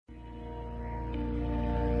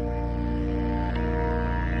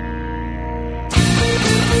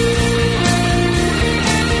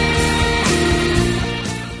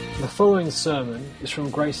following sermon is from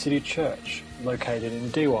Grace City Church, located in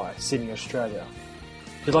Dee Why, Sydney, Australia.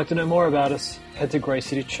 If you'd like to know more about us, head to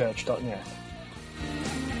gracecitychurch.net.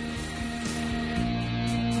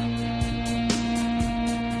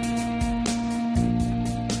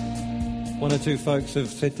 One or two folks have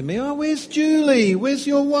said to me, "Oh, where's Julie? Where's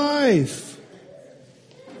your wife?"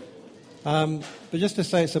 But just to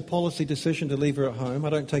say, it's a policy decision to leave her at home. I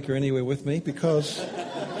don't take her anywhere with me because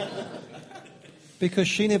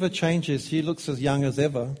she never changes. She looks as young as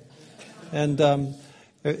ever. And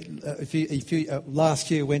if you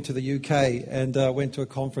last year went to the UK and went to a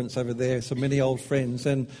conference over there, so many old friends,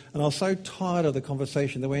 and I was so tired of the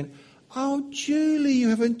conversation. They went, "Oh, Julie, you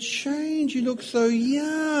haven't changed. You look so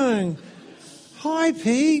young. Hi,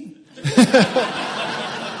 Pete."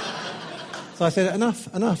 So I said, enough.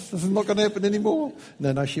 This is not going to happen anymore.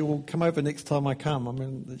 No, she will come over next time I come. I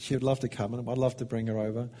mean, she would love to come, and I'd love to bring her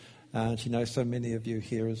over. She knows so many of you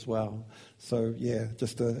here as well. So, yeah,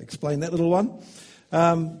 just to explain that little one.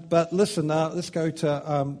 But listen, let's go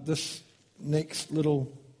to this next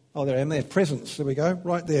little... Oh, there I am there. Presents. There we go.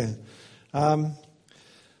 Right there.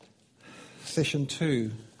 Session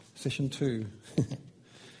 2.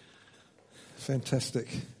 Fantastic.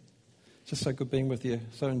 Just so good being with you.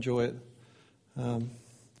 So enjoy it.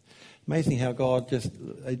 Amazing how God just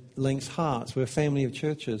links hearts. We're a family of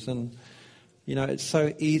churches, and you know it's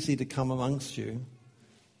so easy to come amongst you,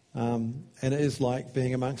 and it is like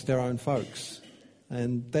being amongst our own folks,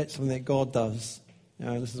 and that's something that God does. You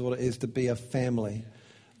know, this is what it is to be a family,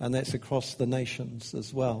 and that's across the nations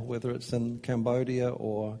as well. Whether it's in Cambodia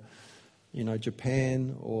or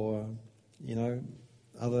Japan or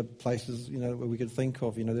other places where we could think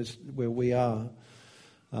of. There's where we are.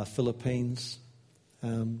 Philippines,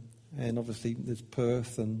 and obviously there's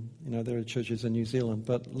Perth, and there are churches in New Zealand.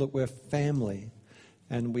 But look, we're family,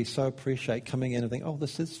 and we so appreciate coming in and think, "Oh,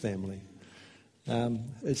 this is family."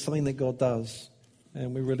 It's something that God does,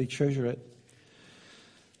 and we really treasure it.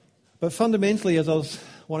 But fundamentally, as I was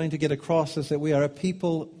wanting to get across, is that we are a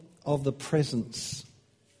people of the presence.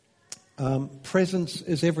 Presence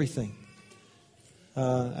is everything.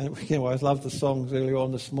 And I love the songs earlier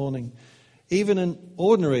on this morning. Even in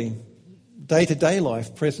ordinary day-to-day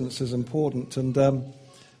life, presence is important. And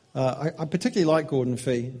I particularly like Gordon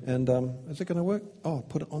Fee. And is it going to work? Oh,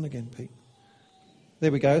 put it on again, Pete.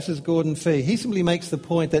 There we go. This is Gordon Fee. He simply makes the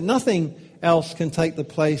point that nothing else can take the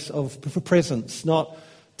place of presence. Not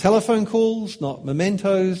telephone calls, not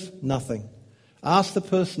mementos, nothing. Ask the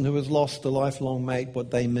person who has lost a lifelong mate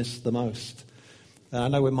what they miss the most. And I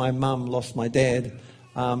know when my mum lost my dad,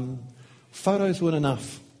 photos weren't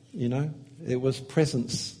enough, It was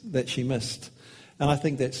presence that she missed. And I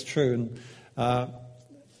think that's true. And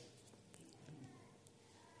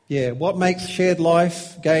what makes shared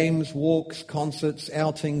life, games, walks, concerts,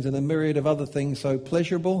 outings, and a myriad of other things so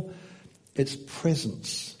pleasurable? It's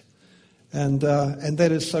presence. And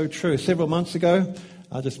that is so true. Several months ago,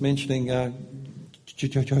 I was just mentioning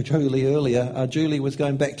Julie earlier. Julie was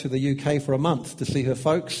going back to the UK for a month to see her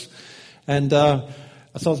folks. And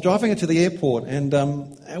so I was driving her to the airport, and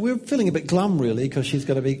we were feeling a bit glum, really, because she's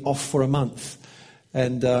going to be off for a month.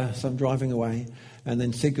 And so I'm driving away, and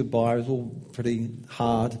then said goodbye. It was all pretty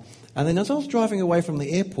hard. And then as I was driving away from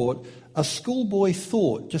the airport, a schoolboy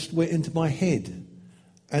thought just went into my head.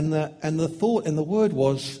 And the thought and the word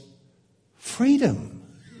was freedom.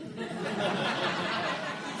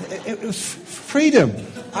 It was freedom.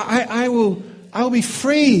 I will be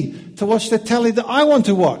free to watch the telly that I want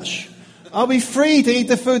to watch. I'll be free to eat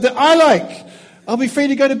the food that I like. I'll be free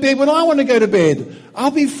to go to bed when I want to go to bed. I'll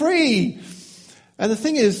be free. And the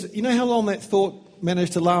thing is, you know how long that thought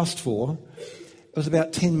managed to last for? It was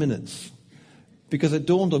about 10 minutes. Because it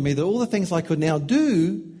dawned on me that all the things I could now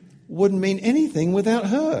do wouldn't mean anything without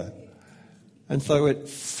her. And so it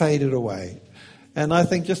faded away. And I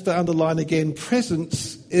think just to underline again,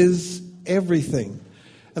 presence is everything.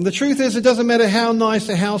 And the truth is, it doesn't matter how nice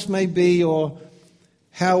a house may be or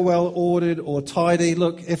how well ordered or tidy.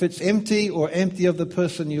 Look, if it's empty or empty of the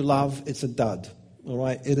person you love, it's a dud. All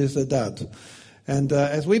right? It is a dud. And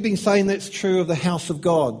as we've been saying, that's true of the house of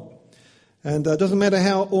God. And it doesn't matter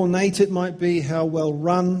how ornate it might be, how well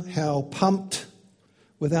run, how pumped,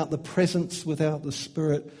 without the presence, without the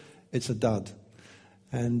Spirit, it's a dud.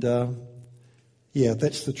 And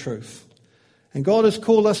that's the truth. And God has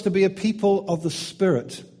called us to be a people of the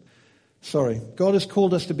Spirit. God has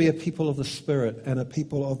called us to be a people of the Spirit and a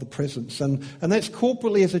people of the presence. And that's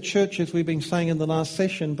corporately as a church, as we've been saying in the last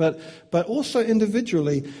session, but also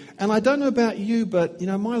individually. And I don't know about you, but,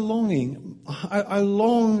 my longing, I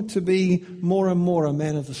long to be more and more a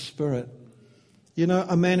man of the Spirit.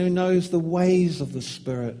 A man who knows the ways of the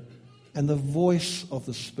Spirit. and the voice of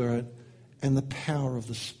the Spirit and the power of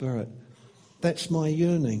the Spirit. That's my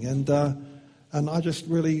yearning, and I just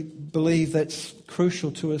really believe that's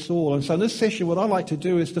crucial to us all. And so in this session, what I like to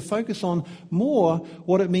do is to focus on more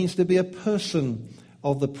what it means to be a person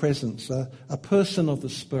of the presence, a person of the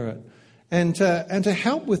Spirit. And to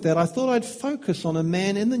help with that, I thought I'd focus on a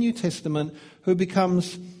man in the New Testament who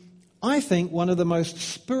becomes, I think, one of the most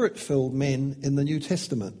Spirit-filled men in the New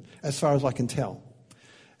Testament, as far as I can tell.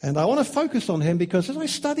 And I want to focus on him because as I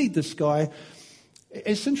studied this guy,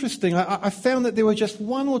 it's interesting. I found that there were just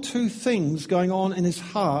one or two things going on in his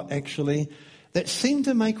heart, actually, that seemed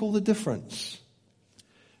to make all the difference.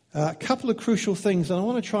 A couple of crucial things, and I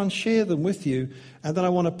want to try and share them with you, and then I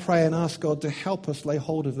want to pray and ask God to help us lay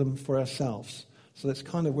hold of them for ourselves. So that's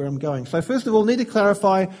kind of where I'm going. So first of all, need to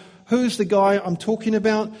clarify who's the guy I'm talking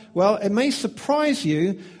about. Well, it may surprise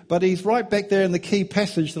you, but he's right back there in the key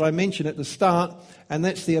passage that I mentioned at the start, and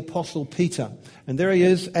that's the Apostle Peter. And there he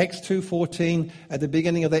is, Acts 2:14, at the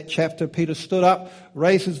beginning of that chapter. Peter stood up,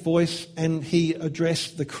 raised his voice, and he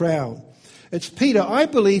addressed the crowd. It's Peter. I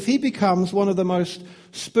believe he becomes one of the most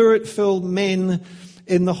Spirit-filled men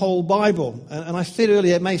in the whole Bible. And I said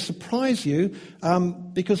earlier, it may surprise you,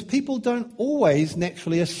 because people don't always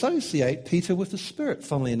naturally associate Peter with the Spirit,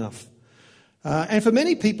 funnily enough. And for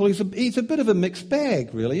many people, he's a bit of a mixed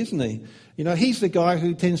bag, really, isn't he? You know, he's the guy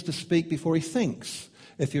who tends to speak before he thinks,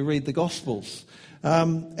 if you read the Gospels.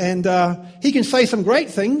 And he can say some great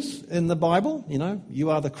things in the Bible. You know, you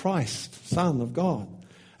are the Christ, Son of God.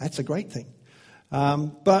 That's a great thing.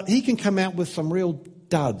 But he can come out with some real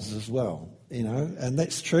duds as well, you know, and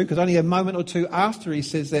that's true because only a moment or two after he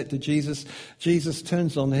says that to Jesus, Jesus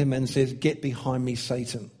turns on him and says, "Get behind me,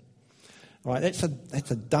 Satan." All right, that's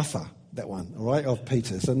a duffer, that one, all right, of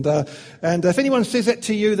Peter's. And if anyone says that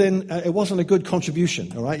to you, then it wasn't a good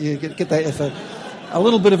contribution, all right? You get that as a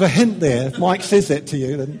little bit of a hint there. If Mike says that to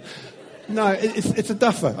you, then no, it's a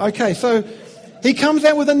duffer. Okay, so he comes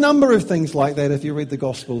out with a number of things like that if you read the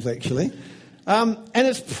Gospels, actually. And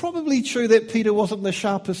it's probably true that Peter wasn't the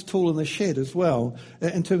sharpest tool in the shed as well,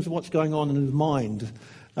 in terms of what's going on in his mind.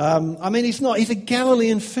 I mean, he's a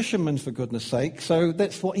Galilean fisherman, for goodness sake, so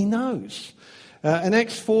that's what he knows. In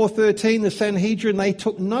Acts 4:13, the Sanhedrin, they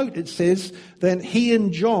took note, it says, that he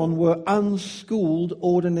and John were unschooled,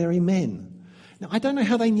 ordinary men. Now, I don't know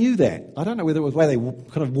how they knew that. I don't know whether it was where they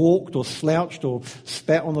kind of walked or slouched or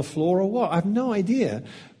spat on the floor or what. I have no idea.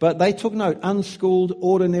 But they took note, unschooled,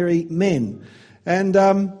 ordinary men. And,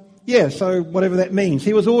 so whatever that means.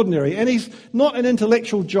 He was ordinary. And he's not an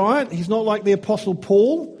intellectual giant. He's not like the Apostle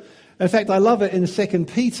Paul. In fact, I love it in 2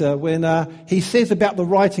 Peter when he says about the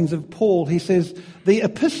writings of Paul, he says, his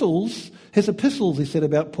epistles, he said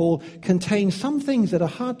about Paul, contain some things that are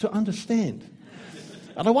hard to understand.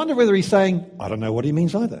 And I wonder whether he's saying, I don't know what he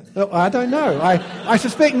means either. I don't know. I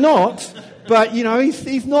suspect not. But, you know,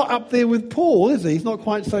 he's not up there with Paul, is he? He's not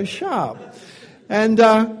quite so sharp. And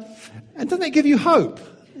doesn't that give you hope?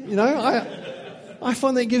 You know, I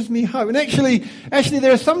find that gives me hope. And actually,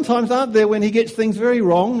 there are some times, aren't there, when he gets things very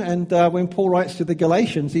wrong. And when Paul writes to the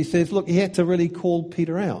Galatians, he says, look, he had to really call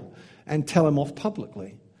Peter out and tell him off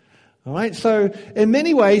publicly. All right? So in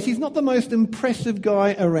many ways, he's not the most impressive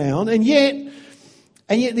guy around. And yet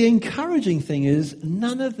the encouraging thing is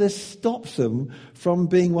none of this stops him from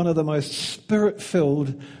being one of the most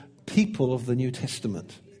Spirit-filled people of the New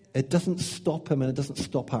Testament. It doesn't stop him and it doesn't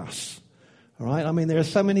stop us. All right? I mean, there are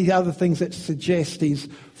so many other things that suggest he's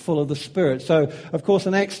full of the Spirit. So, of course,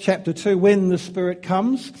 in Acts chapter 2, when the Spirit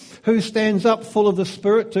comes, who stands up full of the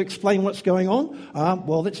Spirit to explain what's going on?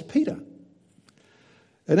 Well, that's Peter.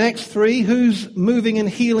 In Acts 3, who's moving in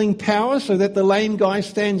healing power so that the lame guy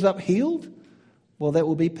stands up healed? Well, that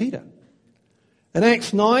will be Peter. In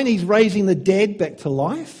Acts 9, he's raising the dead back to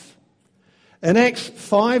life. In Acts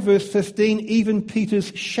 5, verse 15, even Peter's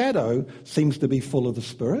shadow seems to be full of the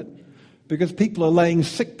Spirit because people are laying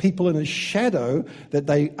sick people in his shadow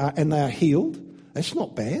and they are healed. That's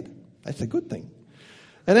not bad. That's a good thing.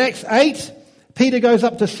 In Acts 8, Peter goes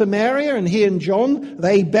up to Samaria and he and John,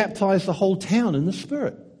 they baptize the whole town in the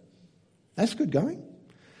Spirit. That's good going.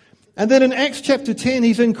 And then in Acts chapter 10,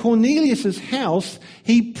 he's in Cornelius' house.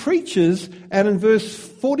 He preaches, and in verse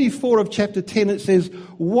 44 of chapter 10, it says,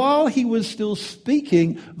 while he was still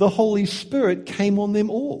speaking, the Holy Spirit came on them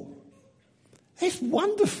all. That's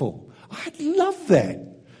wonderful. I love that.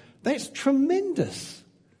 That's tremendous.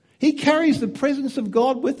 He carries the presence of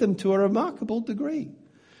God with him to a remarkable degree.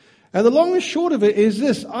 And the long and short of it is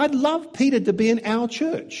this. I'd love Peter to be in our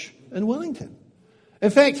church in Wellington. In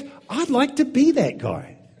fact, I'd like to be that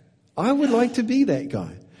guy. I would like to be that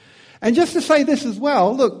guy. And just to say this as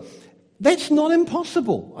well, look, That's not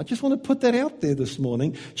impossible. I just want to put that out there this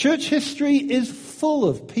morning. Church history is full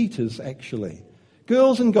of Peters, actually.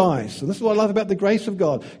 Girls and guys, and this is what I love about the grace of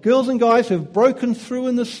God. Girls and guys who have broken through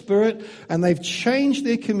in the Spirit, and they've changed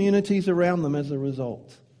their communities around them as a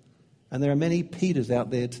result. And there are many Peters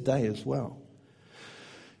out there today as well.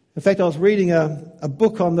 In fact, I was reading a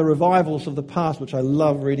book on the revivals of the past, which I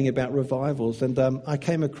love reading about revivals, and I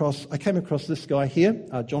came across this guy here,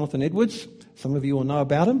 Jonathan Edwards. Some of you will know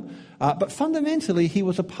about him. But fundamentally, he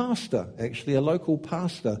was a pastor, actually, a local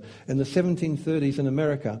pastor in the 1730s in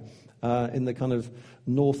America, in the kind of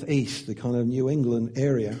northeast, the kind of New England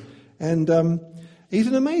area. And he's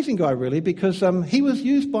an amazing guy, really, because he was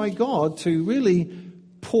used by God to really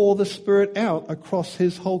pour the Spirit out across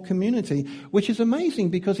his whole community, which is amazing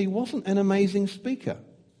because he wasn't an amazing speaker.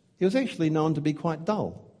 He was actually known to be quite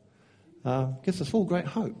dull. Gives us all great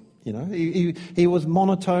hope, you know. He was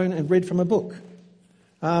monotone and read from a book.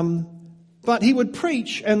 But he would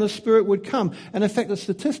preach and the Spirit would come. And in fact, the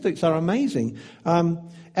statistics are amazing.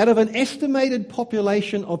 Out of an estimated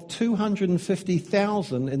population of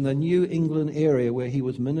 250,000 in the New England area where he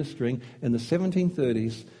was ministering in the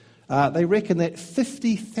 1730s, they reckon that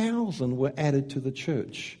 50,000 were added to the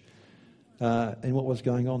church in what was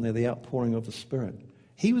going on there, the outpouring of the Spirit.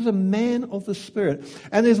 He was a man of the Spirit.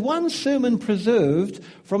 And there's one sermon preserved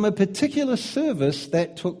from a particular service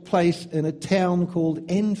that took place in a town called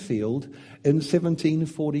Enfield in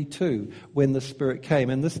 1742 when the Spirit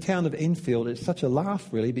came. And this town of Enfield, it's such a laugh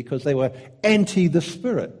really because they were anti the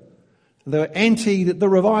Spirit. They were anti the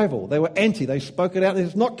revival. They were anti. They spoke it out.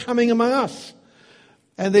 It's not coming among us.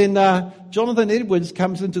 And then Jonathan Edwards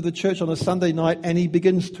comes into the church on a Sunday night and he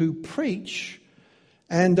begins to preach.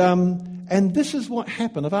 And this is what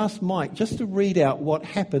happened. I've asked Mike just to read out what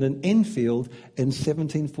happened in Enfield in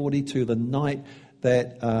 1742, the night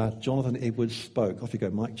that Jonathan Edwards spoke. Off you go,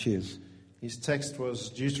 Mike. Cheers. His text was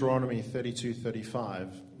Deuteronomy 32:35.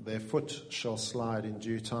 Their foot shall slide in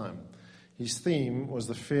due time. His theme was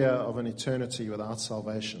the fear of an eternity without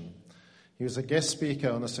salvation. He was a guest speaker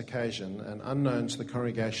on this occasion and unknown to the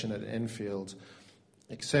congregation at Enfield,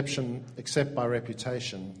 except by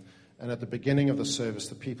reputation. And at the beginning of the service,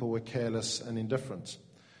 the people were careless and indifferent.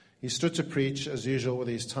 He stood to preach, as usual, with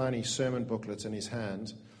his tiny sermon booklet in his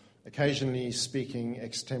hand, occasionally speaking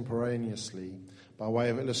extemporaneously by way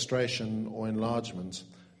of illustration or enlargement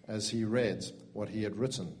as he read what he had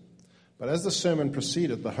written. But as the sermon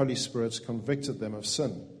proceeded, the Holy Spirit convicted them of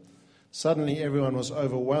sin. Suddenly everyone was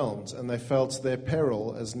overwhelmed, and they felt their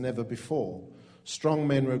peril as never before. Strong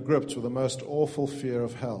men were gripped with the most awful fear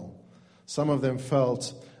of hell. Some of them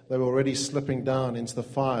felt they were already slipping down into the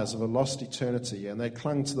fires of a lost eternity, and they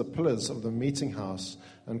clung to the pillars of the meeting house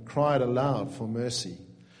and cried aloud for mercy.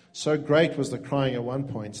 So great was the crying at one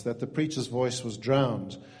point that the preacher's voice was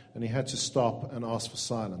drowned, and he had to stop and ask for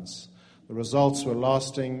silence. The results were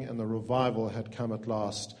lasting, and the revival had come at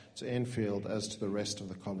last to Enfield as to the rest of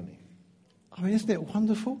the colony. I mean, isn't that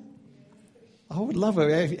wonderful? I would love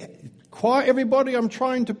it. Quiet, everybody, I'm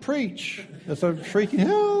trying to preach. As I'm shrieking,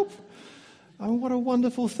 help. Oh, what a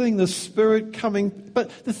wonderful thing, the Spirit coming.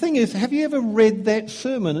 But the thing is, have you ever read that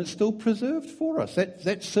sermon? It's still preserved for us,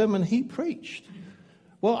 that sermon he preached.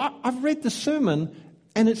 Well, I've read the sermon,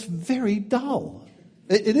 and it's very dull.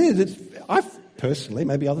 It is. I've personally,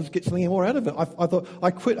 maybe others get something more out of it. I thought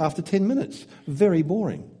I quit after 10 minutes. Very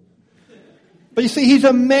boring. But you see, he's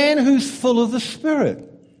a man who's full of the Spirit.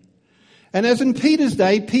 And as in Peter's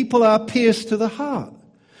day, people are pierced to the heart.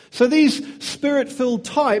 So these Spirit-filled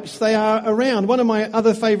types, they are around. One of my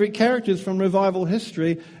other favourite characters from revival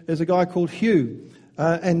history is a guy called Hugh.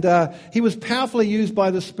 And he was powerfully used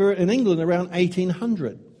by the Spirit in England around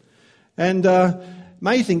 1800. And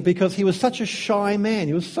amazing, because he was such a shy man.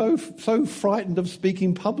 He was so frightened of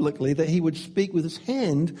speaking publicly that he would speak with his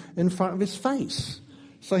hand in front of his face.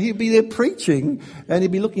 So he'd be there preaching, and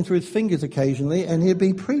he'd be looking through his fingers occasionally, and he'd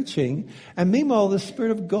be preaching. And meanwhile, the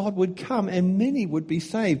Spirit of God would come, and many would be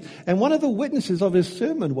saved. And one of the witnesses of his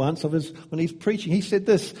sermon once, when he's preaching, he said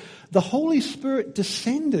this: the Holy Spirit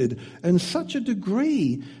descended in such a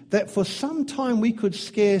degree that for some time we could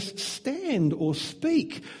scarce stand or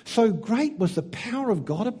speak. So great was the power of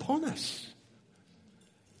God upon us.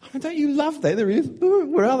 I mean, don't you love that? There he is.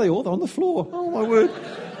 Where are they all? They're on the floor. Oh, my word.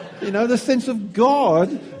 You know, the sense of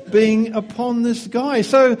God being upon this guy.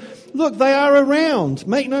 So, look, they are around.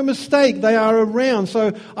 Make no mistake, they are around.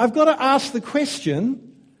 So I've got to ask the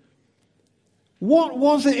question, what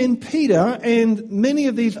was it in Peter and many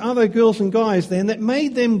of these other girls and guys then that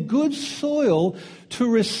made them good soil to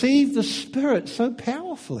receive the Spirit so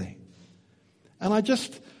powerfully? And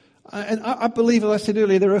And I believe, as I said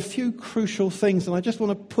earlier, there are a few crucial things, and I just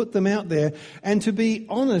want to put them out there. And to be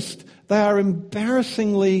honest, they are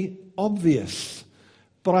embarrassingly obvious,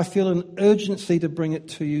 but I feel an urgency to bring it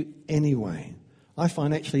to you anyway. I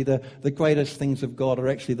find actually the greatest things of God are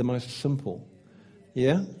actually the most simple.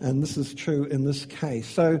 Yeah? And this is true in this case.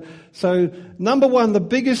 So number one, the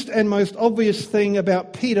biggest and most obvious thing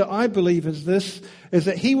about Peter, I believe, is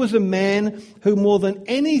that he was a man who more than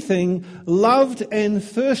anything loved and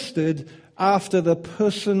thirsted after the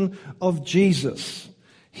person of Jesus.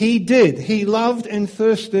 He did. He loved and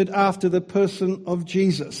thirsted after the person of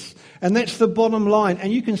Jesus. And that's the bottom line.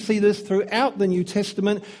 And you can see this throughout the New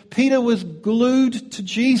Testament. Peter was glued to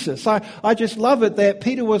Jesus. I just love it that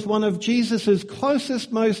Peter was one of Jesus'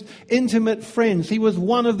 closest, most intimate friends. He was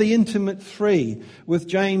one of the intimate three with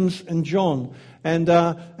James and John.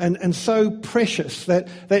 And so precious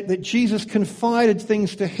that Jesus confided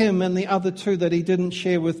things to him and the other two that he didn't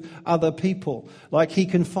share with other people. Like he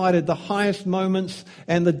confided the highest moments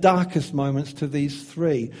and the darkest moments to these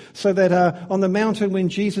three. So that on the mountain when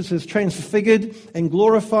Jesus is transfigured and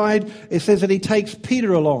glorified, it says that he takes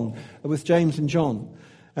Peter along with James and John.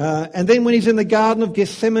 And then when he's in the Garden of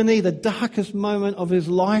Gethsemane, the darkest moment of his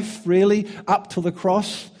life, really, up to the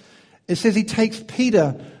cross, it says he takes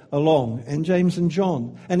Peter along, and James and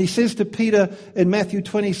John. And he says to Peter in Matthew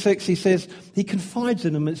 26, he confides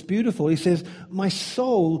in him, it's beautiful. He says, my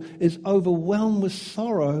soul is overwhelmed with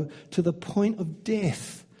sorrow to the point of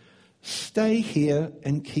death. Stay here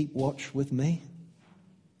and keep watch with me.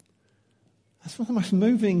 That's one of the most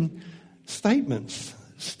moving statements.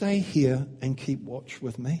 Stay here and keep watch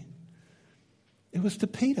with me. It was to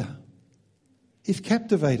Peter. He's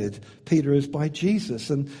captivated, Peter is, by Jesus.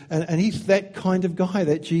 And he's that kind of guy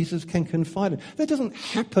that Jesus can confide in. That doesn't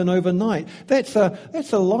happen overnight. That's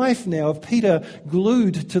a life now of Peter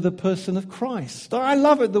glued to the person of Christ. I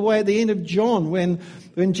love it the way at the end of John when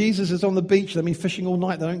Jesus is on the beach, they've been fishing all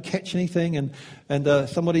night, they don't catch anything, and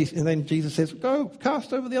then Jesus says, go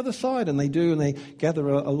cast over the other side, and they do, and they gather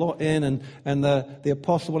a lot in, and one of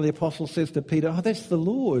the apostles says to Peter, oh, that's the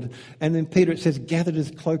Lord. And then Peter, it says, gathered his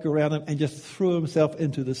cloak around him and just threw himself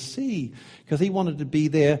into the sea, because he wanted to be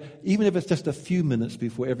there, even if it's just a few minutes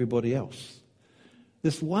before everybody else.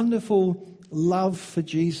 This wonderful love for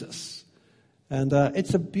Jesus. And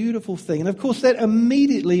it's a beautiful thing. And of course, that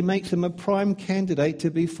immediately makes him a prime candidate to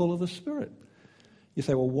be full of the Spirit. You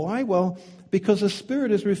say, well, why? Well, because the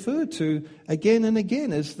Spirit is referred to again and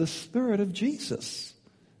again as the Spirit of Jesus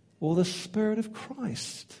or the Spirit of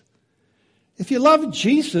Christ. If you love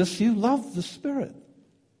Jesus, you love the Spirit.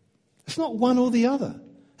 It's not one or the other.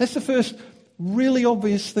 That's the first really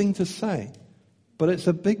obvious thing to say. But it's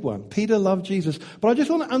a big one. Peter loved Jesus. But I just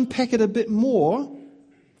want to unpack it a bit more,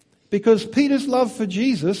 because Peter's love for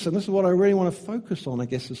Jesus, and this is what I really want to focus on, I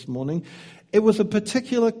guess, this morning, it was a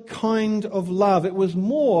particular kind of love. It was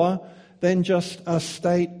more than just a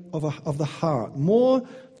state of the heart. More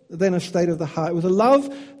than a state of the heart. It was a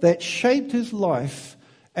love that shaped his life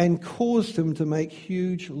and caused him to make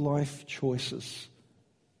huge life choices.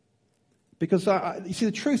 Because, you see,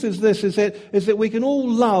 the truth is this, is that we can all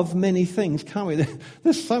love many things, can't we?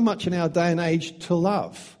 There's so much in our day and age to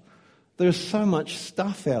love. There's so much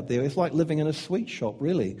stuff out there. It's like living in a sweet shop,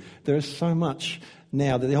 really. There is so much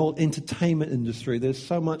now. The whole entertainment industry, there's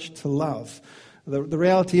so much to love. The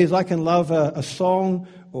reality is I can love a song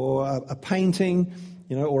or a painting,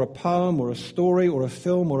 or a poem or a story or a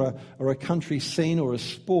film or a country scene or a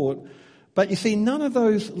sport. But you see, none of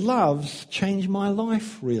those loves change my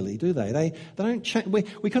life, really, do they? They don't change.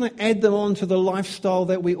 We kind of add them on to the lifestyle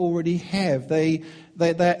that we already have. They're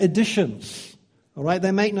additions. All right,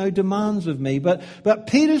 they make no demands of me. But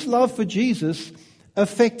Peter's love for Jesus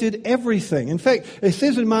affected everything. In fact, it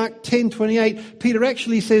says in Mark 10:28, Peter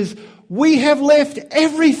actually says, we have left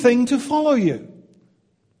everything to follow you.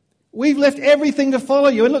 We've left everything to follow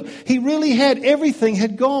you. And look, he really everything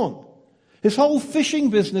had gone. His whole fishing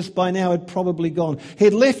business by now had probably gone. He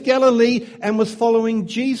had left Galilee and was following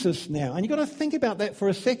Jesus now. And you've got to think about that for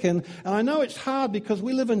a second. And I know it's hard because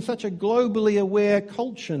we live in such a globally aware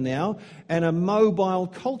culture now and a mobile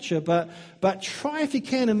culture. But try, if you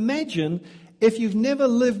can, imagine if you've never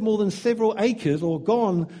lived more than several acres or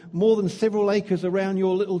gone more than several acres around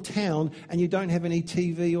your little town and you don't have any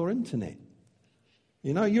TV or internet.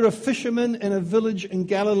 You're a fisherman in a village in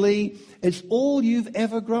Galilee. It's all you've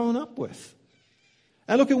ever grown up with.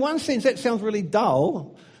 And look, in one sense, that sounds really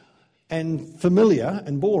dull and familiar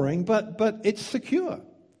and boring, but it's secure.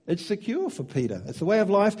 It's secure for Peter. It's a way of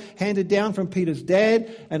life handed down from Peter's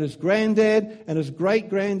dad and his granddad and his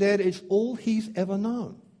great-granddad. It's all he's ever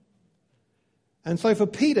known. And so for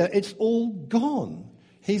Peter, it's all gone.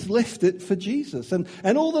 He's left it for Jesus. And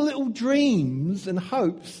all the little dreams and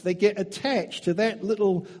hopes that get attached to that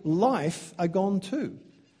little life are gone too.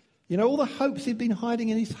 You know, all the hopes he'd been hiding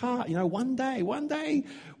in his heart. You know, one day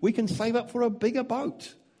we can save up for a bigger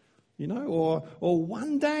boat. You know, or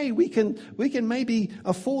one day we can maybe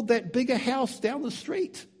afford that bigger house down the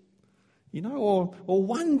street. You know, or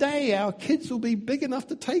one day our kids will be big enough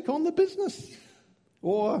to take on the business.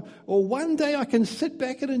 Or one day I can sit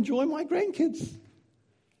back and enjoy my grandkids.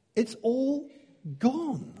 It's all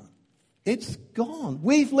gone. It's gone.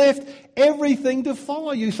 We've left everything to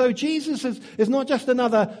follow you. So Jesus is not just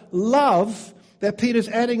another love that Peter's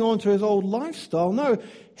adding on to his old lifestyle. No,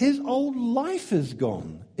 his old life is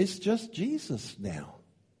gone. It's just Jesus now.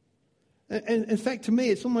 And in fact, to me,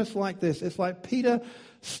 it's almost like this. It's like Peter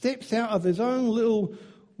steps out of his own little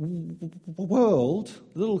world,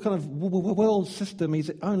 little kind of world system he's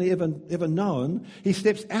only ever known. He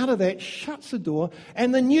steps out of that, shuts the door,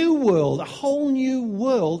 and the new world, a whole new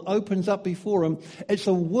world opens up before him. It's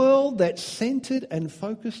a world that's centered and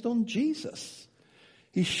focused on Jesus.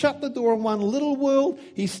 He shut the door on one little world,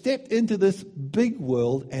 he stepped into this big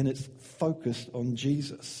world, and it's focused on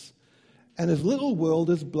Jesus. And his little world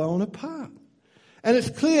is blown apart. And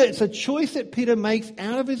it's clear it's a choice that Peter makes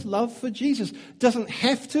out of his love for Jesus. Doesn't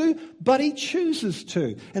have to, but he chooses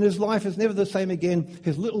to. And his life is never the same again.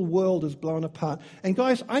 His little world is blown apart. And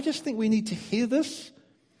guys, I just think we need to hear this,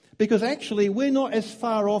 because actually we're not as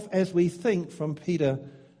far off as we think from Peter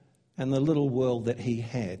and the little world that he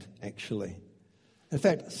had, actually. In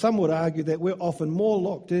fact, some would argue that we're often more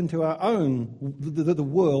locked into our own, the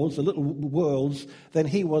worlds, the little worlds, than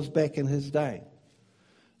he was back in his day.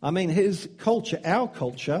 I mean, his culture, our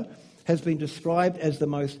culture, has been described as the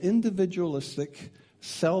most individualistic,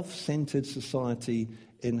 self-centered society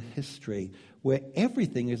in history, where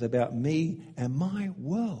everything is about me and my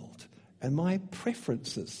world and my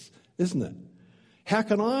preferences, isn't it? How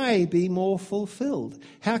can I be more fulfilled?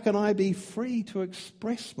 How can I be free to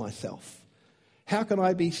express myself? How can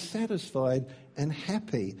I be satisfied and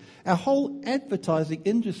happy? Our whole advertising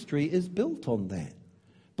industry is built on that.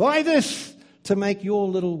 Buy this to make your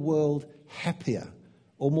little world happier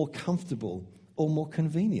or more comfortable or more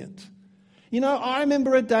convenient. You know, I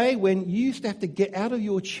remember a day when you used to have to get out of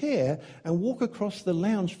your chair and walk across the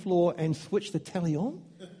lounge floor and switch the telly on.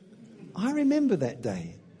 I remember that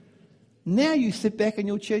day. Now you sit back in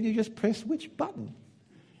your chair and you just press which button.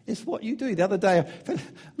 It's what you do. The other day, a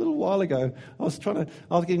little while ago, I was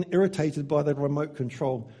getting irritated by the remote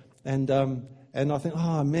control, and I think,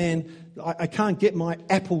 oh man, I can't get my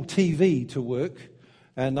Apple TV to work,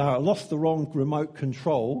 and I lost the wrong remote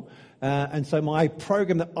control, and so my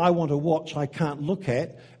program that I want to watch I can't look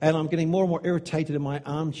at, and I'm getting more and more irritated in my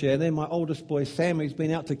armchair. And then my oldest boy Sam, who's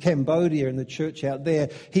been out to Cambodia in the church out there,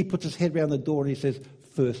 he puts his head around the door and he says,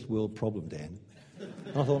 "First world problem, Dan."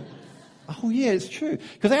 I thought, oh yeah, it's true,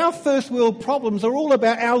 because our first world problems are all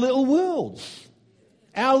about our little worlds,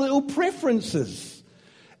 our little preferences.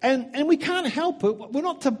 And we can't help it. We're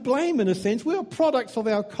not to blame in a sense. We're products of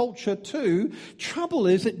our culture too. Trouble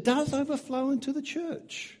is, it does overflow into the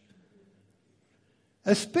church.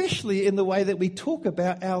 Especially in the way that we talk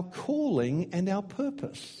about our calling and our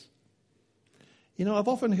purpose. You know, I've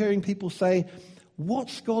often hearing people say,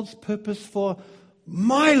 what's God's purpose for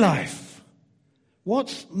my life?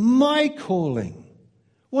 What's my calling?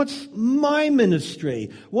 What's my ministry?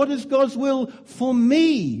 What is God's will for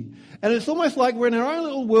me? And it's almost like we're in our own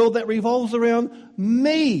little world that revolves around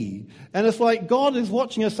me. And it's like God is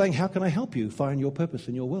watching us saying, how can I help you find your purpose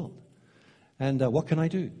in your world? And what can I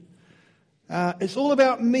do? It's all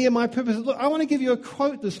about me and my purpose. Look, I want to give you a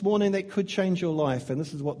quote this morning that could change your life. And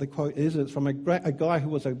this is what the quote is. It's from a guy who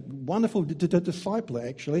was a wonderful discipler,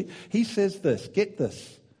 actually. He says this, get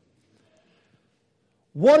this.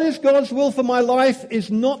 What is God's will for my life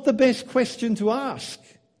is not the best question to ask.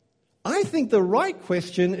 I think the right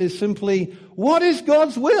question is simply, what is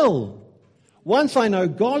God's will? Once I know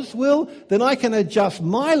God's will, then I can adjust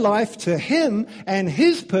my life to Him and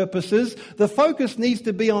His purposes. The focus needs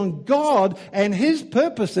to be on God and His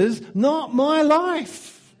purposes, not my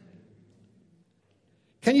life.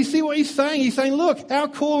 Can you see what he's saying? He's saying, look, our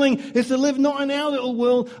calling is to live not in our little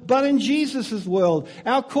world, but in Jesus' world.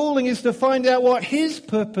 Our calling is to find out what His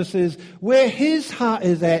purpose is, where His heart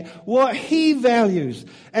is at, what He values.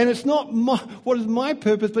 And it's not what is my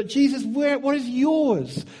purpose, but Jesus, what is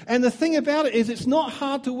yours? And the thing about it is, it's not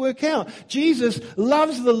hard to work out. Jesus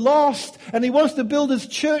loves the lost, and He wants to build His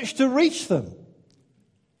church to reach them.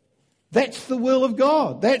 That's the will of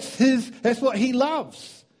God. That's what He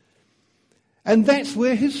loves. And that's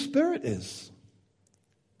where His Spirit is.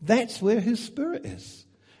 That's where His Spirit is.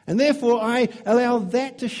 And therefore, I allow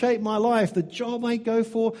that to shape my life. The job I go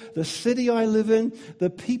for, the city I live in, the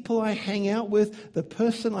people I hang out with, the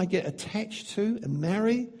person I get attached to and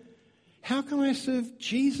marry. How can I serve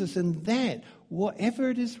Jesus in that, whatever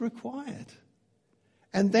it is required?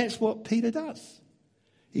 And that's what Peter does.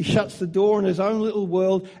 He shuts the door in his own little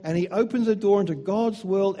world and he opens the door into God's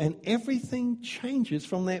world, and everything changes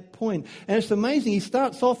from that point. And it's amazing. He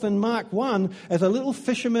starts off in Mark 1 as a little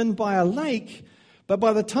fisherman by a lake, but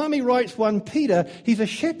by the time he writes 1 Peter, he's a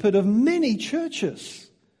shepherd of many churches.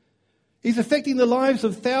 He's affecting the lives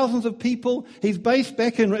of thousands of people. He's based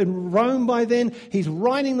back in Rome by then. He's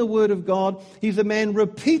writing the Word of God. He's a man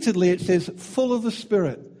repeatedly, it says, full of the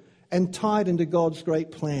Spirit and tied into God's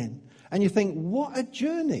great plan. And you think, what a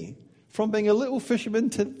journey from being a little fisherman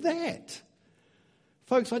to that.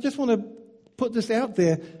 Folks, I just want to put this out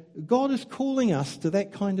there. God is calling us to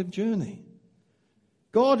that kind of journey.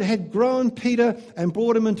 God had grown Peter and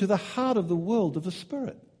brought him into the heart of the world of the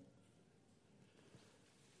Spirit.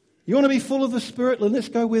 You want to be full of the Spirit? Then let's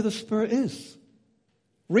go where the Spirit is.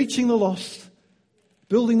 Reaching the lost,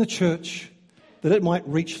 building the church that it might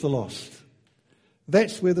reach the lost.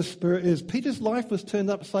 That's where the Spirit is. Peter's life was turned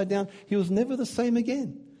upside down. He was never the same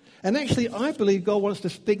again. And actually, I believe God wants to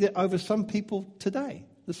speak that over some people today,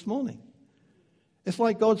 this morning. It's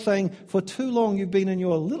like God saying, for too long you've been in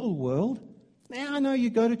your little world. Now I know you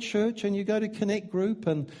go to church and you go to Connect Group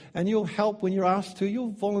and you'll help when you're asked to.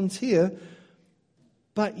 You'll volunteer.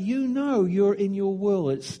 But you know you're in your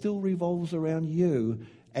world. It still revolves around you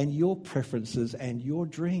and your preferences and your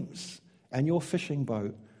dreams and your fishing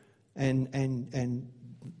boat and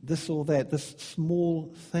this or that, this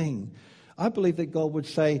small thing. I believe that God would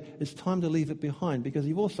say it's time to leave it behind, because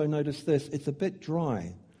you've also noticed this. It's a bit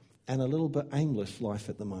dry and a little bit aimless life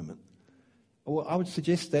at the moment. Well, I would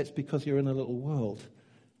suggest that's because you're in a little world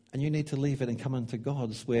and you need to leave it and come into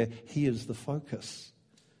God's, where He is the focus.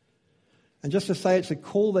 And just to say, it's a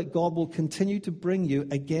call that God will continue to bring you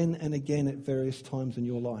again and again at various times in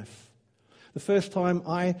your life. The first time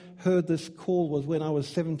I heard this call was when I was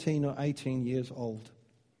 17 or 18 years old.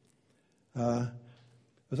 It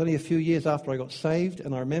was only a few years after I got saved,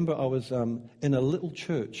 and I remember I was in a little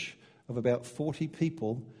church of about 40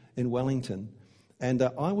 people in Wellington. And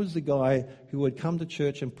I was the guy who would come to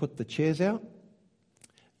church and put the chairs out,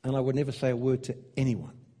 and I would never say a word to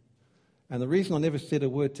anyone. And the reason I never said a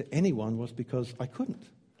word to anyone was because I couldn't.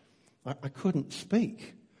 I couldn't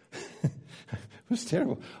speak. It was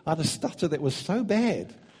terrible. I had a stutter that was so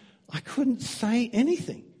bad, I couldn't say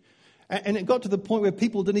anything. And it got to the point where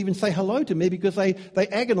people didn't even say hello to me because they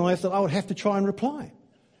agonized that I would have to try and reply.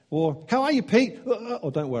 Or, how are you, Pete? Oh,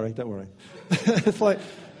 don't worry. It's like,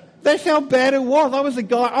 that's how bad it was.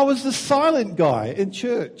 I was the silent guy in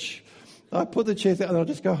church. I put the chairs out and I'd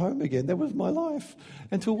just go home again. That was my life.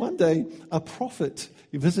 Until one day, a prophet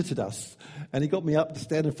visited us, and he got me up to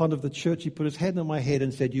stand in front of the church. He put his hand on my head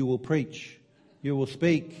and said, "You will preach, you will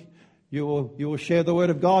speak, you will share the word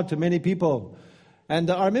of God to many people." And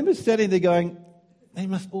I remember standing there going, they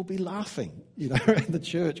must all be laughing, in the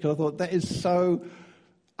church, because I thought, that is so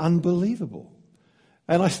unbelievable.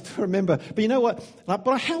 And I still remember, but you know what? But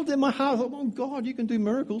I held it in my heart. I thought, oh, God, you can do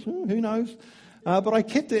miracles. Who knows? But I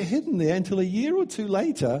kept it hidden there until a year or two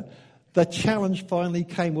later, the challenge finally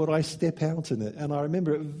came, would I step out in it? And I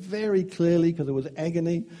remember it very clearly because it was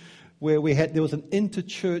agony, where there was an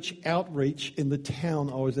inter-church outreach in the town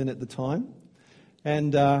I was in at the time.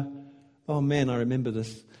 And, oh man, I remember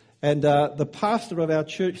this. And the pastor of our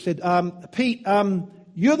church said, Pete,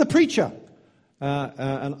 you're the preacher.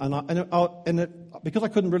 Because I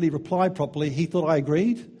couldn't really reply properly, he thought I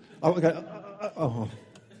agreed. I would go,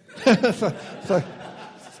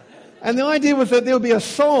 and the idea was that there would be a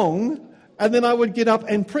song, and then I would get up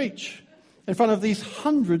and preach in front of these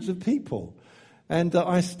hundreds of people. And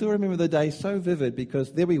I still remember the day so vivid,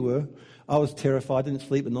 because there we were. I was terrified, didn't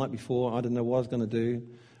sleep the night before. I didn't know what I was going to do.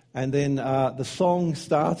 And then the song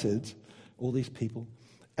started, all these people,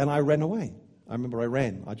 and I ran away. I remember I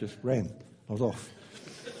ran. I just ran. I was off.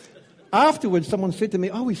 Afterwards, someone said to me,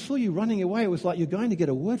 "Oh, we saw you running away. It was like you're going to get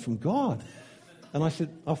a word from God." And I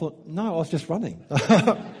thought, no, I was just running.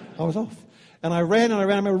 I was off. And I ran. I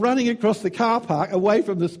remember running across the car park away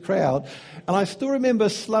from this crowd. And I still remember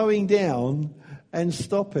slowing down and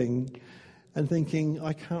stopping and thinking,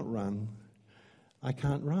 I can't run. I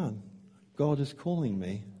can't run. God is calling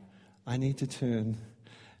me. I need to turn.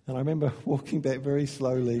 And I remember walking back very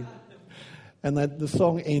slowly. And the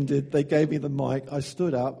song ended. They gave me the mic. I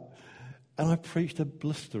stood up. And I preached a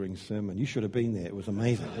blistering sermon. You should have been there. It was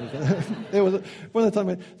amazing. There was one of the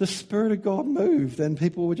time the Spirit of God moved and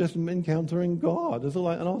people were just encountering God. It was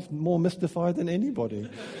like, and I was more mystified than anybody.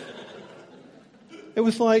 It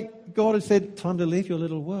was like God had said, time to leave your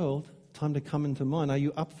little world, time to come into mine. Are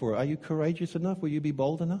you up for it? Are you courageous enough? Will you be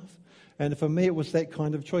bold enough? And for me, it was that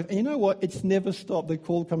kind of choice. And you know what? It's never stopped. The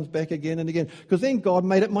call comes back again and again. Because then God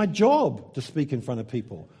made it my job to speak in front of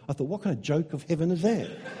people. I thought, what kind of joke of heaven is that?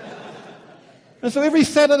 And so every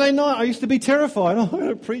Saturday night, I used to be terrified. Oh, I'm going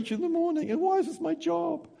to preach in the morning. And why is this my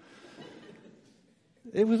job?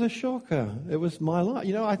 It was a shocker. It was my life.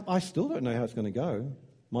 You know, I still don't know how it's going to go.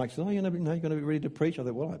 Mike said, you're going to be ready to preach. I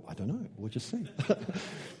thought, well, I don't know. We'll just see.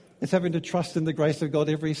 It's having to trust in the grace of God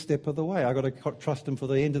every step of the way. I've got to trust Him for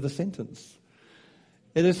the end of the sentence.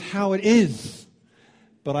 It is how it is.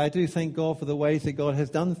 But I do thank God for the ways that God has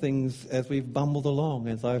done things as we've bumbled along.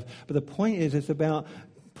 But the point is, it's about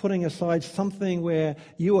putting aside something where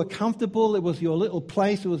you were comfortable, it was your little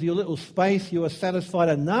place, it was your little space, you were satisfied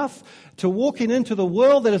enough, to walking into the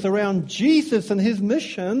world that is around Jesus and His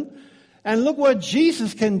mission. And look what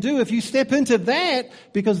Jesus can do if you step into that,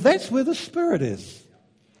 because that's where the Spirit is.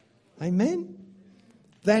 Amen?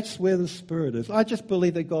 That's where the Spirit is. I just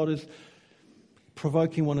believe that God is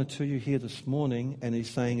provoking one or two of you here this morning, and He's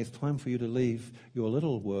saying it's time for you to leave your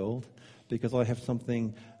little world, because I have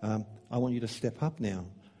something, I want you to step up now.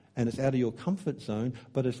 And it's out of your comfort zone,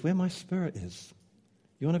 but it's where my Spirit is.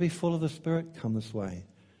 You want to be full of the Spirit? Come this way.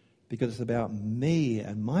 Because it's about me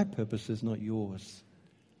and my purposes, not yours.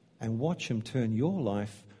 And watch Him turn your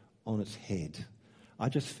life on its head. I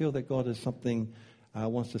just feel that God is something,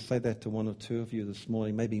 wants to say that to one or two of you this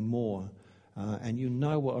morning, maybe more. And you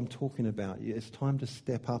know what I'm talking about. It's time to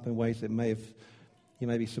step up in ways that you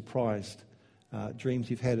may be surprised. Dreams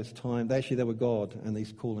you've had, it's time. They were God, and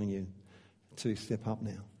He's calling you to step up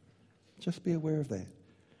now. Just be aware of that.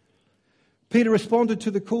 Peter responded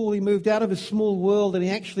to the call. He moved out of his small world and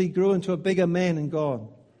he actually grew into a bigger man in God.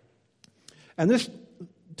 And this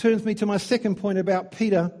turns me to my second point about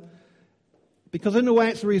Peter, because in a way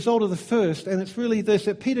it's a result of the first, and it's really this,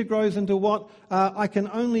 that Peter grows into what I can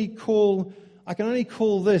only call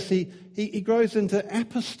this. He grows into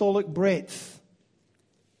apostolic breadth.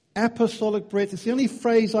 Apostolic breadth. It's the only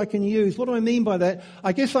phrase I can use. What do I mean by that?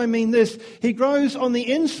 I guess I mean this. He grows on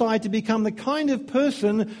the inside to become the kind of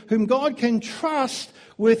person whom God can trust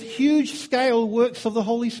with huge scale works of the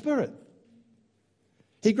Holy Spirit.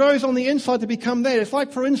 He grows on the inside to become that. It's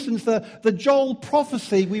like, for instance, the Joel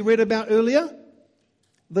prophecy we read about earlier.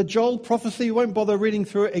 The Joel prophecy, we won't bother reading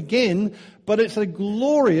through it again, but it's a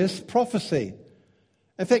glorious prophecy.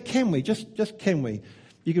 In fact, can we? Just can we?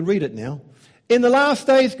 You can read it now. In the last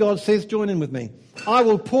days, God says, join in with me, I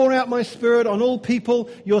will pour out my Spirit on all people.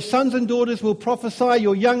 Your sons and daughters will prophesy.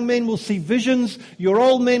 Your young men will see visions. Your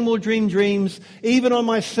old men will dream dreams. Even on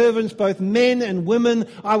my servants, both men and women,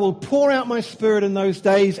 I will pour out my Spirit in those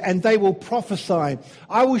days, and they will prophesy.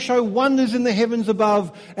 I will show wonders in the heavens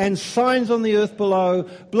above and signs on the earth below,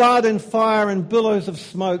 blood and fire and billows of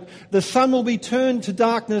smoke. The sun will be turned to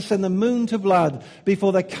darkness and the moon to blood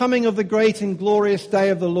before the coming of the great and glorious day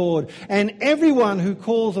of the Lord. And everyone who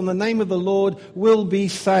calls on the name of the Lord will be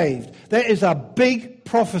saved. That is a big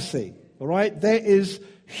prophecy, all right? That is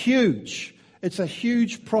huge. It's a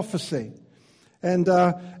huge prophecy. And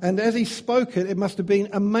as he spoke it, it must have been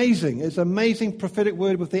amazing. It's an amazing prophetic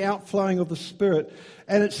word with the outflowing of the Spirit.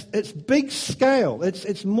 And it's big scale.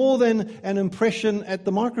 It's more than an impression at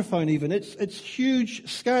the microphone even. It's huge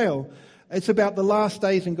scale. It's about the last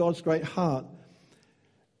days in God's great heart.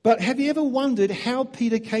 But have you ever wondered how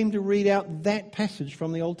Peter came to read out that passage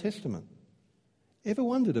from the Old Testament? Ever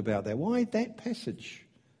wondered about that? Why that passage?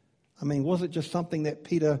 I mean, was it just something that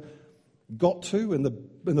Peter got to in the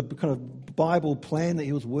kind of Bible plan that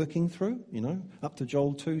he was working through, up to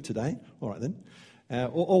Joel 2 today? All right then.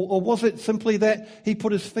 Or was it simply that he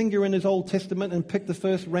put his finger in his Old Testament and picked the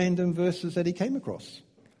first random verses that he came across?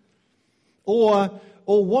 Or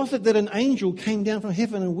was it that an angel came down from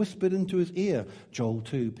heaven and whispered into his ear, Joel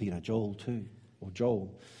 2, Peter, Joel 2, or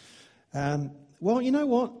Joel? Well, you know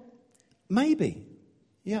what? Maybe.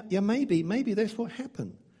 Yeah, maybe that's what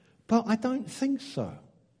happened. But I don't think so.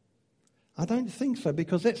 I don't think so,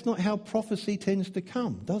 because that's not how prophecy tends to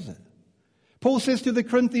come, does it? Paul says to the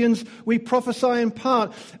Corinthians, we prophesy in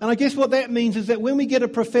part. And I guess what that means is that when we get a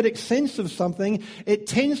prophetic sense of something, it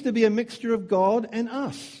tends to be a mixture of God and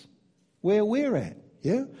us, where we're at.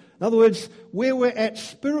 Yeah? In other words, where we're at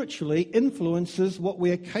spiritually influences what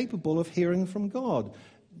we are capable of hearing from God.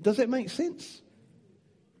 Does that make sense?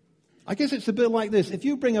 I guess it's a bit like this. If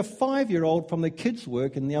you bring a 5-year-old from the kids'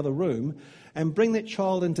 work in the other room and bring that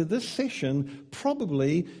child into this session,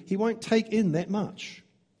 probably he won't take in that much.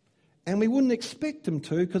 And we wouldn't expect him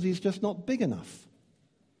to because he's just not big enough.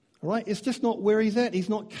 All right? It's just not where he's at. He's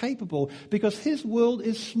not capable because his world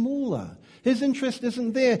is smaller. His interest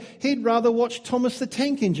isn't there. He'd rather watch Thomas the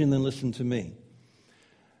Tank Engine than listen to me.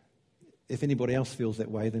 If anybody else feels that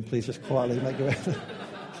way, then please just quietly make your way.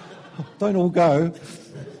 Don't all go.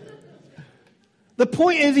 The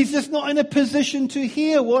point is, he's just not in a position to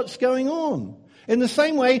hear what's going on. In the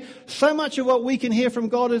same way, so much of what we can hear from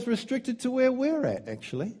God is restricted to where we're at,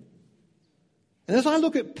 actually. And as I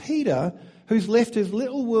look at Peter, who's left his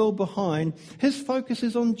little world behind, his focus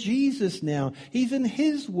is on Jesus now. He's in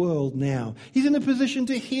his world now. He's in a position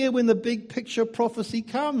to hear when the big picture prophecy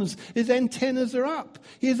comes. His antennas are up.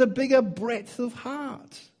 He has a bigger breadth of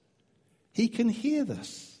heart. He can hear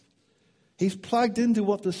this. He's plugged into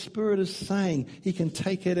what the Spirit is saying. He can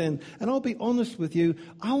take it in. And I'll be honest with you,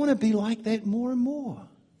 I want to be like that more and more.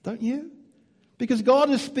 Don't you? Because God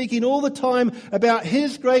is speaking all the time about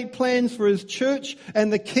His great plans for His church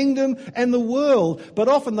and the kingdom and the world. But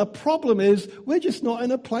often the problem is we're just not in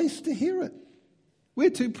a place to hear it. We're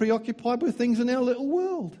too preoccupied with things in our little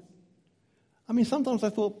world. I mean, sometimes I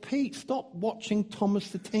thought, Pete, stop watching Thomas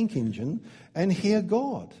the Tank Engine and hear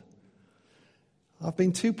God. I've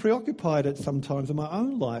been too preoccupied at sometimes in my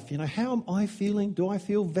own life. You know, how am I feeling? Do I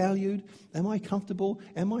feel valued? Am I comfortable?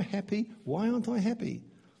 Am I happy? Why aren't I happy?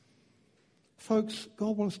 Folks,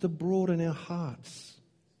 God wants to broaden our hearts,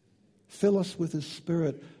 fill us with His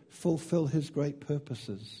Spirit, fulfill His great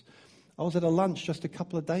purposes. I was at a lunch just a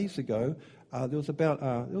couple of days ago. There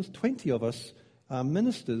was 20 of us,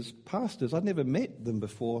 ministers, pastors. I'd never met them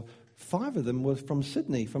before. 5 of them were from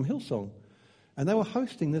Sydney, from Hillsong, and they were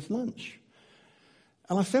hosting this lunch.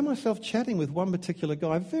 And I found myself chatting with one particular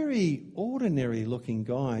guy, a very ordinary-looking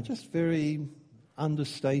guy, just very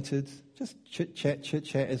understated, just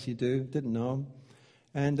chit-chat as you do, didn't know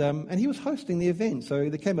him. And he was hosting the event, so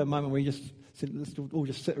there came a moment where he just said, let's all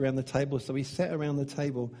just sit around the table. So we sat around the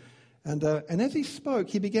table, and as he spoke,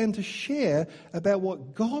 he began to share about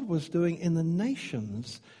what God was doing in the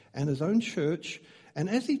nations and His own church. And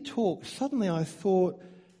as he talked, suddenly I thought,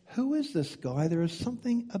 who is this guy? There is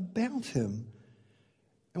something about him.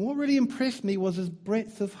 And what really impressed me was his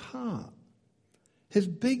breadth of heart, his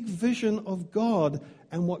big vision of God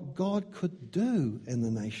and what God could do in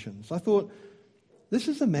the nations. I thought, this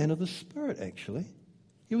is a man of the Spirit, actually.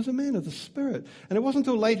 He was a man of the Spirit. And it wasn't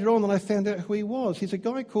until later on that I found out who he was. He's a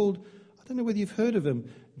guy called, I don't know whether you've heard of him,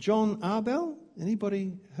 John Arbel.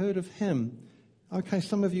 Anybody heard of him? Okay,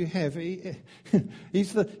 some of you have.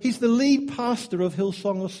 He's the lead pastor of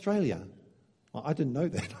Hillsong Australia. Well, I didn't know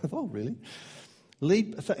that. Oh, really?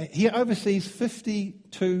 He oversees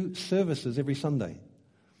 52 services every Sunday.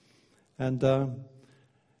 And I'm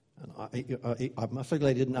so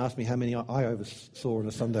glad he didn't ask me how many I oversaw on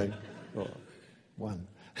a Sunday. Well, 1.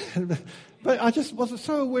 But I just wasn't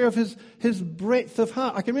so aware of his breadth of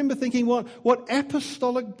heart. I can remember thinking, what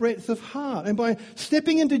apostolic breadth of heart. And by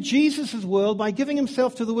stepping into Jesus' world, by giving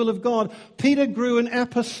himself to the will of God, Peter grew an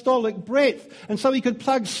apostolic breadth. And so he could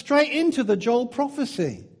plug straight into the Joel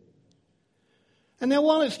prophecy. And now,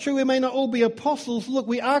 while it's true we may not all be apostles, look,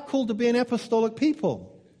 we are called to be an apostolic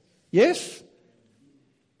people. Yes?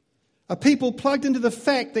 A people plugged into the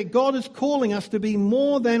fact that God is calling us to be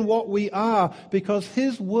more than what we are because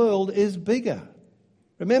His world is bigger.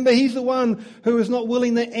 Remember, He's the one who is not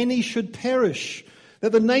willing that any should perish,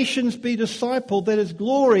 that the nations be discipled, that His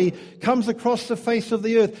glory comes across the face of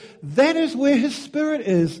the earth. That is where His Spirit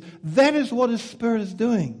is. That is what His Spirit is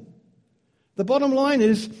doing. The bottom line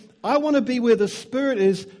is, I want to be where the Spirit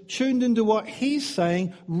is, tuned into what He's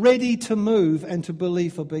saying, ready to move and to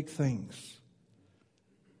believe for big things.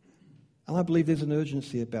 And I believe there's an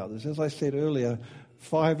urgency about this. As I said earlier,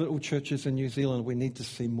 5 little churches in New Zealand, we need to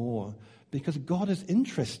see more because God is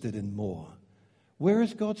interested in more. Where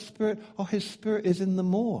is God's Spirit? Oh, His Spirit is in the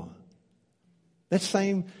more. That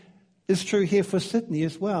same is true here for Sydney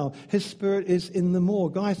as well. His Spirit is in the more.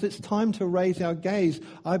 Guys, it's time to raise our gaze.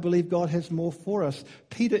 I believe God has more for us.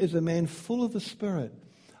 Peter is a man full of the Spirit.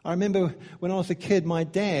 I remember when I was a kid, my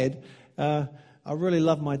dad, I really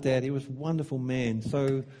loved my dad. He was a wonderful man,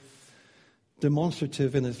 so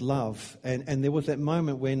demonstrative in his love. And there was that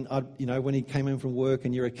moment when, when he came in from work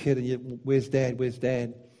and you're a kid and where's Dad, where's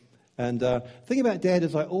Dad? And the thing about Dad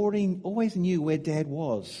is I always knew where Dad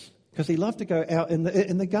was. Because he loved to go out in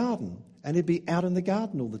the garden, and he'd be out in the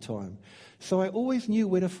garden all the time. So I always knew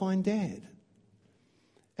where to find Dad.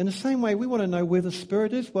 In the same way, we want to know where the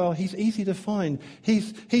Spirit is. Well, He's easy to find.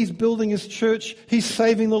 He's building His church. He's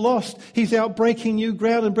saving the lost. He's out breaking new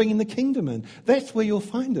ground and bringing the kingdom in. That's where you'll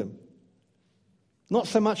find Him. Not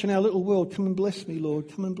so much in our little world. Come and bless me, Lord.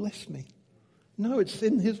 Come and bless me. No, it's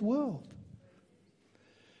in His world.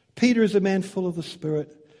 Peter is a man full of the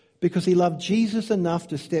Spirit because he loved Jesus enough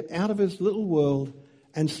to step out of his little world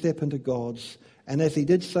and step into God's. And as he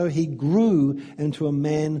did so, he grew into a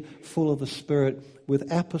man full of the Spirit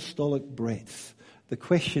with apostolic breadth. The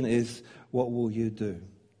question is, what will you do?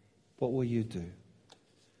 What will you do?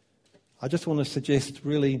 I just want to suggest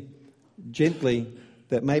really gently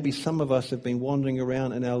that maybe some of us have been wandering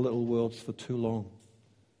around in our little worlds for too long,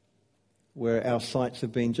 where our sights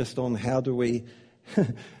have been just on how do we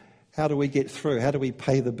get through? How do we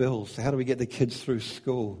pay the bills? How do we get the kids through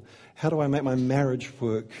school? How do I make my marriage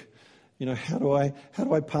work? You know, how do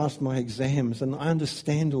I pass my exams? And I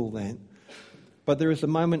understand all that. But there is a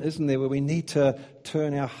moment, isn't there, where we need to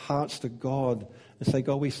turn our hearts to God and say,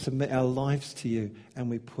 God, we submit our lives to you and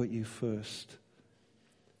we put you first.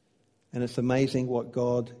 And it's amazing what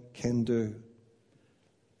God can do.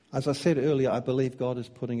 As I said earlier, I believe God is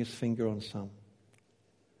putting His finger on some.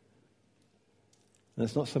 And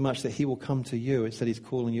it's not so much that He will come to you, it's that He's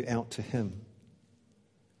calling you out to Him.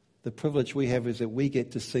 The privilege we have is that we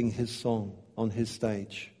get to sing His song on His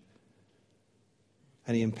stage.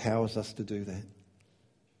 And He empowers us to do that.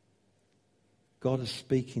 God is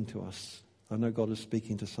speaking to us. I know God is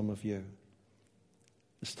speaking to some of you.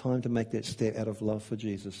 It's time to make that step out of love for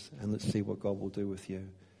Jesus, and let's see what God will do with you.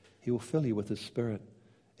 He will fill you with His Spirit,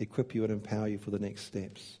 equip you and empower you for the next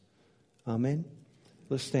steps. Amen.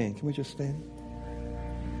 Let's stand. Can we just stand?